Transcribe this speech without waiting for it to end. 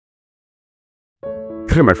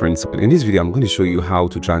Hello my friends, in this video I'm going to show you how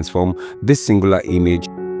to transform this singular image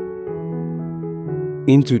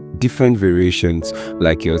into different variations,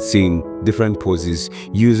 like you're seeing different poses,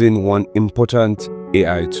 using one important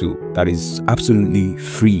AI tool that is absolutely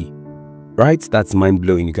free, right? That's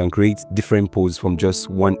mind-blowing. You can create different poses from just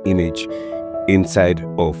one image inside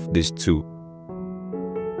of this tool.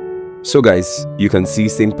 So guys, you can see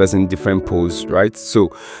same person, different pose, right? So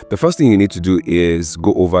the first thing you need to do is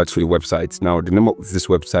go over to the website. Now the name of this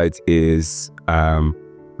website is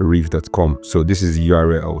reef.com. So this is the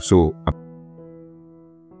URL. So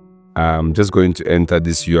I'm just going to enter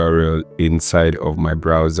this URL inside of my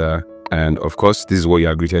browser, and of course this is what you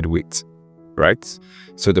are greeted with, right?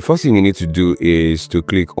 So the first thing you need to do is to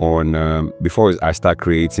click on before I start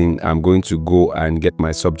creating, I'm going to go and get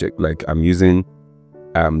my subject. Like I'm using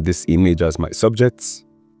this image as my subject,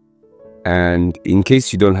 and in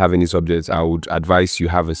case you don't have any subjects, I would advise you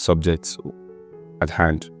have a subject at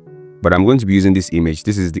hand, but I'm going to be using this image.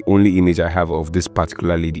 This is the only image I have of this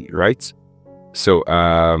particular lady, right? So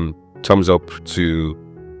thumbs up to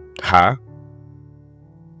her,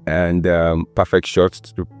 and perfect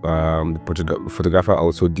shot. The photographer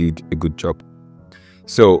also did a good job.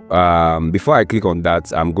 So before I click on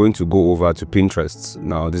that, I'm going to go over to Pinterest.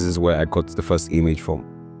 Now this is where I got the first image from.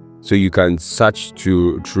 So you can search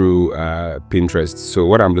through Pinterest. So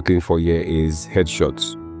what I'm looking for here is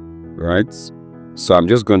headshots, right? So I'm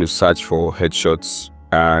just going to search for headshots,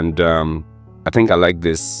 and I think I like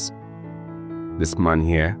this man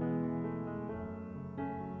here.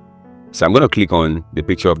 So I'm going to click on the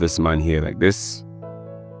picture of this man here like this,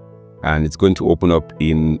 and it's going to open up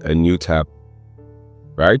in a new tab,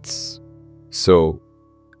 right? So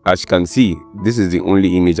as you can see, this is the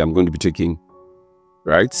only image I'm going to be taking,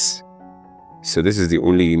 right? So this is the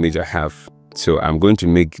only image I have. So I'm going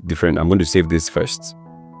to save this first.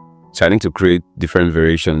 So I need to create different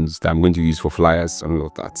variations that I'm going to use for flyers and all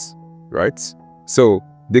of that, right? So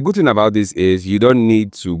the good thing about this is you don't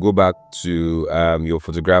need to go back to your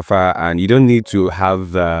photographer, and you don't need to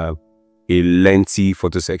have a lengthy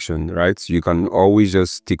photo section, right? You can always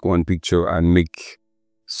just take one picture and make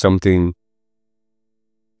something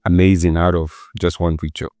amazing out of just one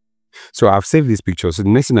picture. So I've saved this picture. So the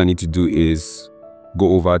next thing I need to do is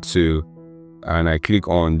go over to, and I click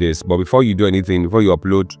on this. But before you do anything, before you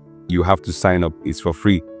upload, you have to sign up. It's for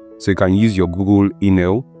free. So you can use your Google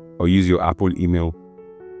email or use your Apple email,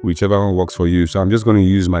 whichever one works for you. So I'm just going to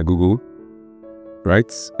use my Google, right?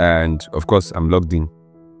 And of course I'm logged in.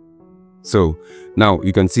 So now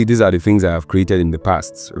you can see these are the things I have created in the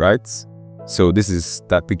past, right? So this is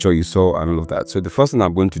that picture you saw and all of that. So the first thing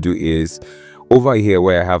I'm going to do is over here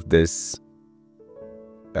where I have this,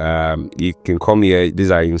 you can come here.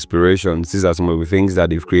 These are inspirations. These are some of the things that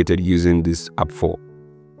they've created using this app for.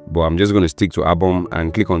 But I'm just going to stick to album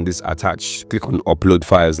and click on this attach, click on upload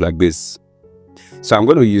files like this. So I'm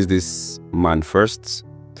going to use this man first.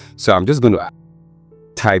 So I'm just going to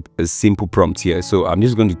type a simple prompt here. So I'm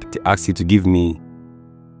just going to ask you to give me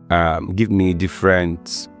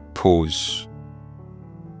different pose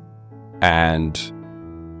and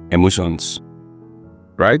emotions,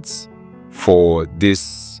 right, for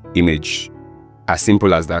this image. As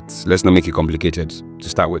simple as that. Let's not make it complicated to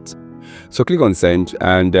start with. So click on send,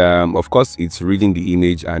 and of course it's reading the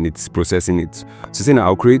image and it's processing it. So saying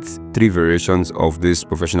I'll create 3 variations of this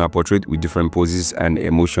professional portrait with different poses and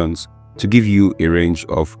emotions to give you a range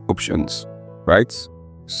of options, right?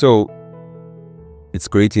 So it's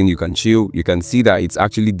creating. You can chill. You can see that it's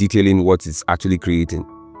actually detailing what it's actually creating,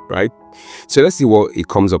 right? So let's see what it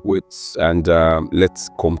comes up with, and let's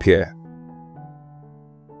compare.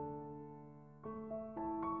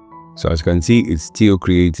 So as you can see, it's still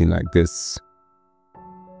creating like this,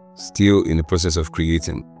 still in the process of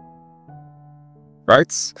creating,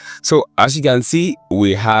 right? So as you can see,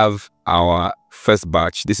 we have our first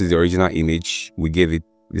batch. This is the original image we gave it.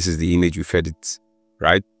 This is the image we fed it,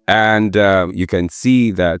 right? And you can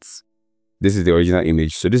see that this is the original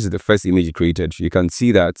image. So this is the first image you created. You can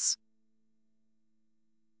see that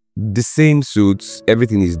the same suits,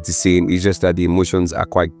 everything is the same. It's just that the emotions are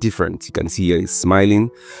quite different. You can see here it's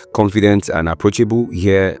smiling, confident and approachable.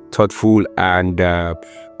 Here, thoughtful and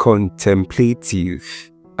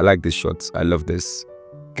contemplative. I like this shot. I love this.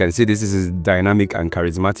 You can see this is dynamic and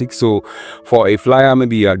charismatic. So for a flyer,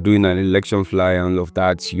 maybe you are doing an election flyer and all of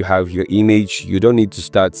that, you have your image. You don't need to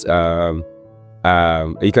start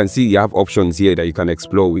you can see you have options here that you can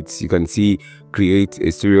explore with. You can see create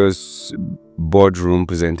a serious boardroom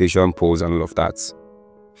presentation pose and all of that.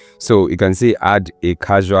 So you can say add a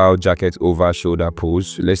casual jacket over shoulder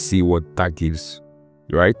pose. Let's see what that gives,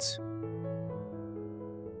 right?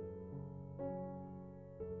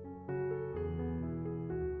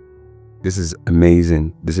 This is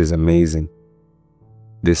amazing. This is amazing.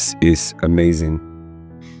 This is amazing.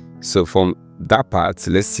 So from that part,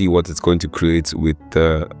 let's see what it's going to create with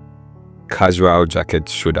the casual jacket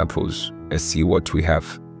shoulder pose. Let's see what we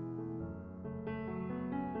have.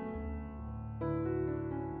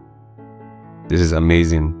 This is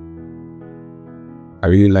amazing. I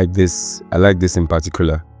really like this. I like this in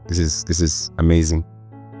particular. This is amazing,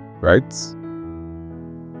 right?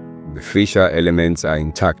 The facial elements are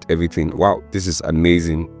intact, everything. Wow, this is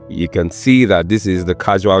amazing. You can see that this is the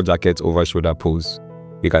casual jacket over shoulder pose.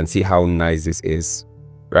 You can see how nice this is,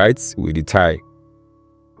 right? With the tie.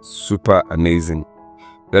 Super amazing.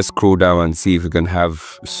 Let's scroll down and see if we can have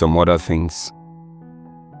some other things.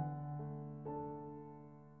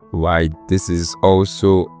 Why, this is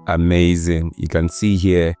also amazing. You can see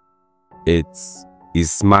here, his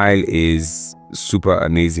smile is super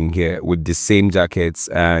amazing here with the same jackets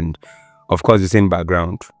and of course the same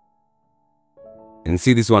background. And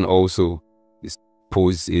see this one also, this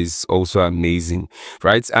pose is also amazing,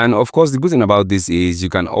 right? And of course the good thing about this is you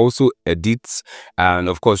can also edit and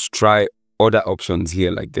of course try other options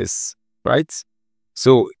here like this, right?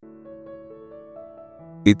 So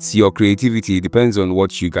it's your creativity. It depends on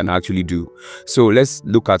what you can actually do. So let's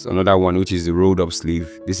look at another one, which is the rolled up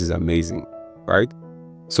sleeve. This is amazing, right?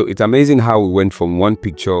 So it's amazing how we went from one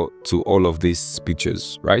picture to all of these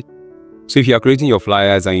pictures, right? So if you are creating your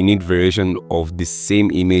flyers and you need variation of the same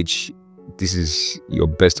image, this is your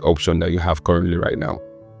best option that you have currently right now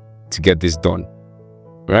to get this done,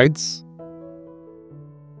 right?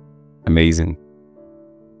 Amazing.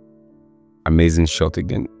 Amazing shot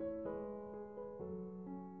again.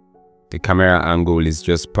 The camera angle is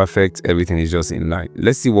just perfect. Everything is just in line.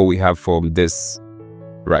 Let's see what we have from this.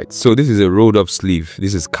 Right, so this is a rolled up sleeve.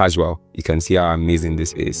 This is casual. You can see how amazing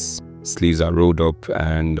this is. Sleeves are rolled up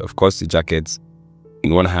and of course the jackets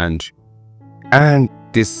in one hand. And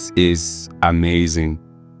this is amazing.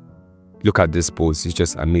 Look at this pose. It's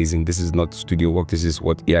just amazing. This is not studio work. This is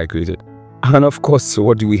what AI created. And of course,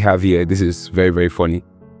 what do we have here? This is very, very funny.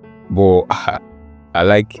 But I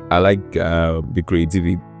like the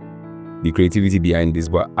creativity behind this,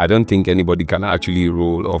 but I don't think anybody can actually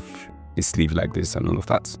roll off a sleeve like this and all of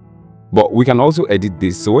that. But we can also edit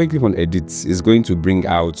this. So when you click on edit, it's going to bring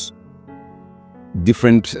out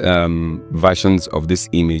different versions of this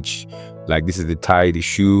image. Like this is the tie, the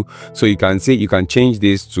shoe. So you can say you can change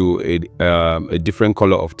this to a different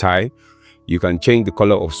color of tie. You can change the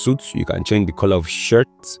color of suit. You can change the color of shirt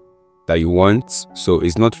that you want. So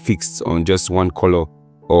it's not fixed on just one color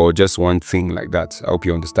or just one thing like that. I hope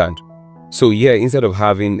you understand. So yeah, instead of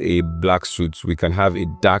having a black suit, we can have a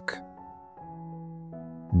dark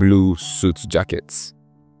blue suit jacket.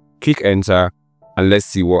 Click enter and let's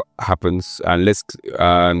see what happens.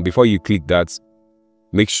 And before you click that,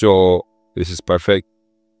 make sure this is perfect.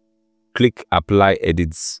 Click apply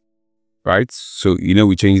edits, right? So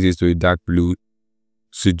we change this to a dark blue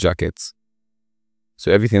suit jacket. So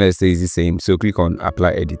everything that stays the same. So click on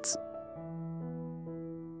apply edits.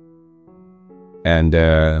 And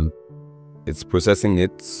it's processing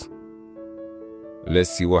it.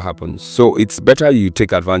 Let's see what happens. So it's better you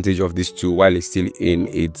take advantage of this tool while it's still in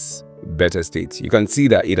its better state. You can see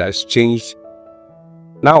that it has changed.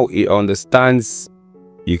 Now it understands.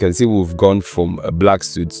 You can see we've gone from a black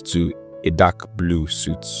suit to a dark blue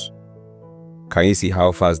suit. Can you see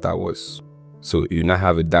how fast that was? So you now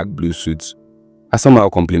have a dark blue suit. I somehow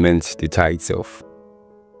complement the tie itself,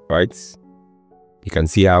 right? You can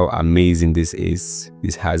see how amazing this is.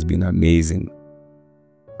 This has been amazing,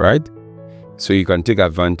 right? So you can take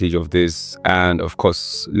advantage of this. And of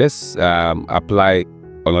course, let's apply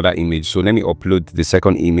another image. So let me upload the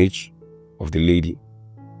second image of the lady.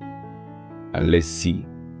 And let's see.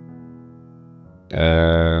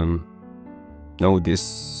 No,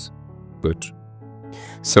 this, good.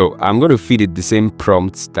 So I'm going to feed it the same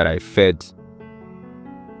prompts that I fed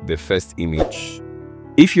the first image.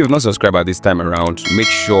 If you have not subscribed at this time around, make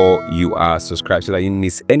sure you are subscribed so that you don't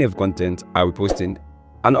miss any of the content I'll be posting.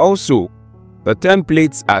 And also, the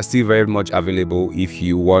templates are still very much available if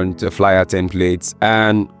you want flyer templates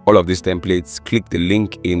and all of these templates. Click the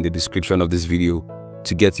link in the description of this video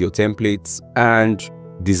to get your templates and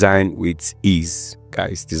design with ease,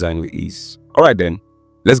 guys. Design with ease. All right, then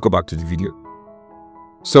let's go back to the video.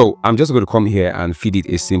 So I'm just going to come here and feed it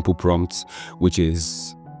a simple prompt, which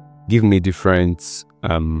is give me different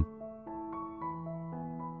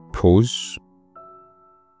pose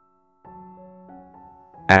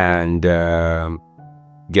and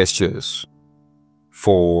gestures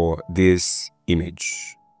for this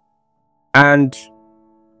image, and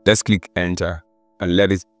let's click enter and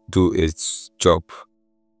let it do its job.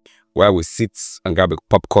 while we sit and grab a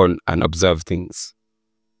popcorn and observe things.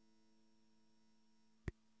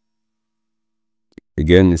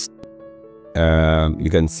 Again, it's, you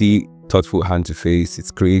can see thoughtful hand to face.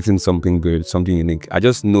 It's creating something good, something unique. I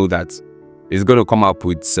just know that it's going to come up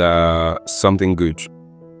with something good.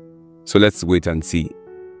 So let's wait and see.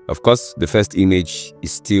 Of course, the first image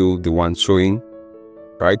is still the one showing,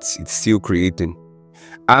 right? It's still creating.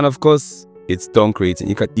 And of course, it's done creating.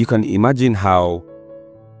 You can imagine how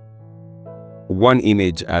one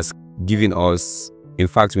image has given us, in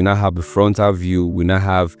fact, we now have the frontal view. We now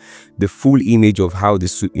have the full image of how the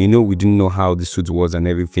suit, we didn't know how the suit was and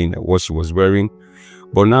everything, what she was wearing.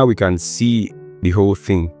 But now we can see the whole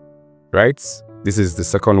thing, right? This is the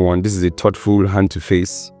second one. This is a thoughtful hand to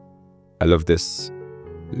face. I love this.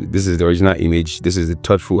 This is the original image. This is the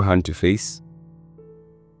thoughtful hand to face.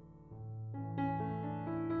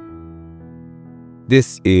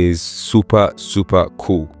 This is super, super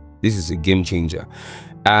cool. This is a game changer.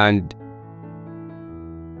 And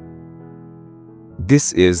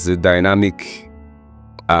this is the dynamic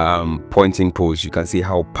pointing pose. You can see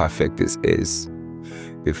how perfect this is.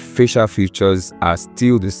 The facial features are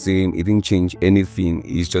still the same. It didn't change anything.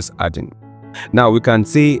 It's just adding. Now we can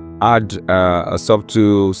say add a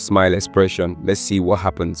subtle smile expression. Let's see what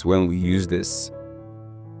happens when we use this.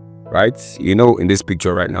 Right? In this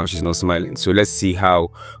picture right now, she's not smiling. So let's see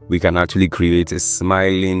how we can actually create a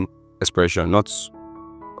smiling expression. Not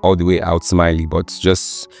all the way out smiley, but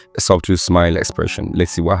just a subtle smile expression.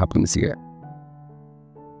 Let's see what happens here.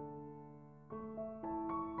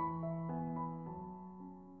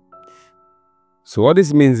 So what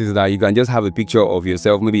this means is that you can just have a picture of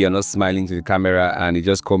yourself. Maybe you're not smiling to the camera and you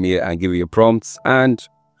just come here and give you a prompt and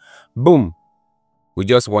boom, with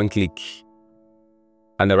just one click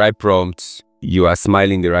and the right prompt, you are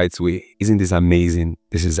smiling the right way. Isn't this amazing?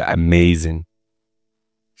 This is amazing.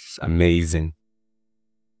 It's amazing.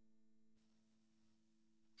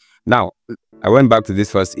 Now, I went back to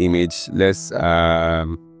this first image. Let's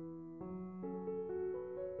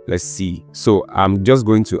see. So I'm just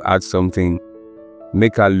going to add something.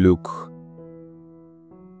 Make her look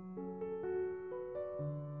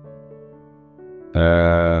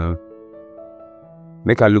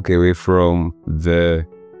away from the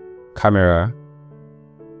camera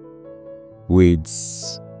with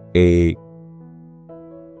a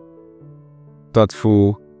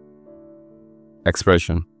thoughtful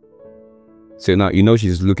expression. So now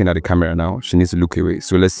she's looking at the camera now. She needs to look away.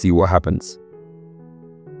 So let's see what happens.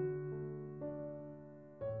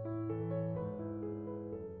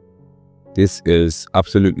 This is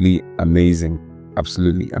absolutely amazing.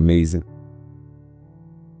 Absolutely amazing.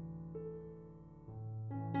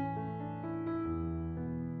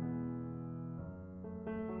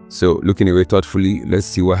 So looking away thoughtfully, let's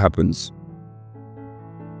see what happens.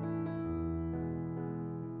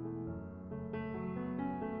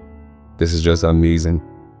 This is just amazing.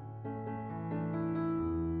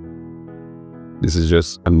 This is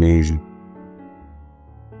just amazing.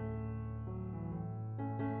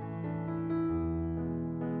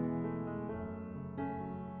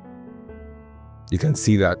 You can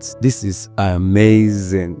see that this is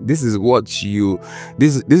amazing. This is what you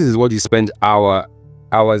spend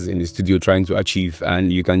hours in the studio trying to achieve,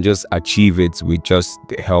 and you can just achieve it with just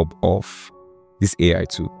the help of this AI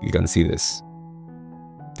tool. You can see this.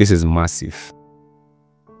 This is massive.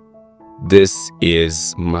 This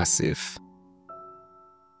is massive.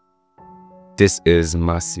 This is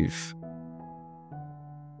massive.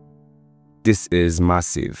 This is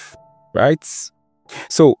massive, right?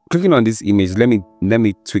 So clicking on this image, let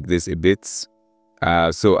me tweak this a bit.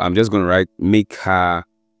 So I'm just going to make her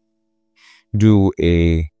do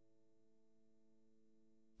a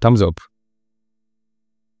thumbs up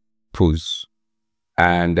pose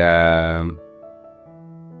and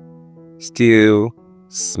still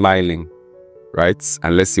smiling, right?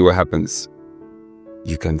 And let's see what happens.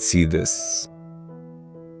 You can see this.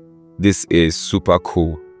 This is super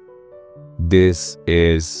cool. This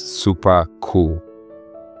is super cool.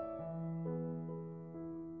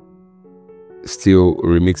 Still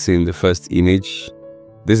remixing the first image.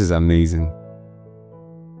 This is amazing.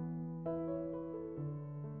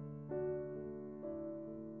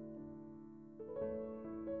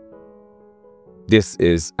 This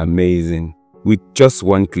is amazing. With just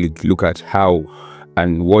one click, look at how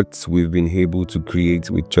and what we've been able to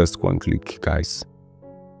create with just one click, guys.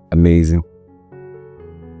 Amazing.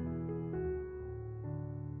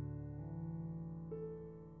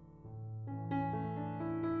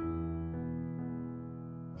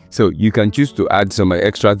 So you can choose to add some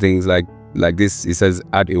extra things like this. It says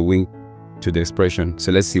add a wink to the expression.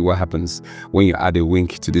 So let's see what happens when you add a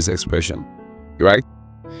wink to this expression, right?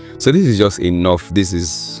 So this is just enough. This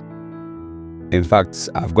is, in fact,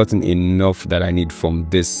 I've gotten enough that I need from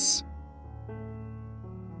this.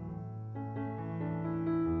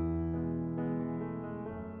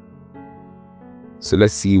 So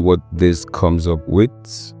let's see what this comes up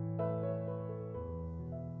with.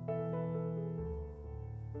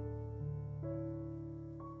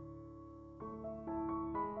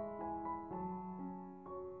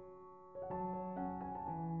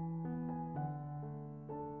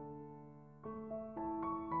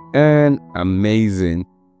 And amazing.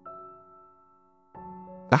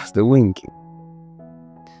 That's the wink.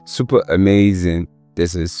 Super amazing.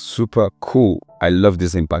 This is super cool. I love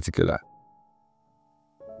this in particular.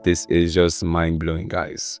 This is just mind-blowing,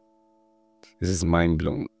 guys. This is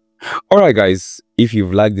mind-blowing. All right, guys, if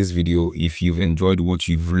you've liked this video, if you've enjoyed what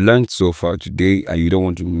you've learned so far today, and you don't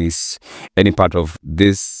want to miss any part of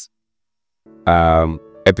this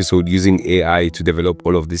episode using AI to develop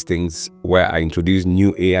all of these things, where I introduce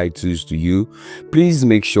new AI tools to you, please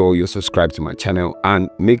make sure you're subscribed to my channel and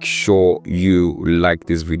make sure you like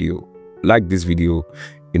this video. Like this video,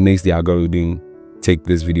 it makes the algorithm take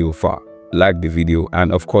this video far. Like the video,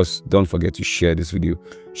 and of course, don't forget to share this video.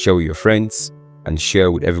 Share with your friends and share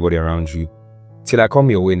with everybody around you. Till I come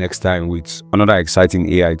your way next time with another exciting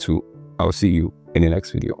AI tool, I'll see you in the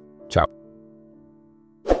next video. Ciao.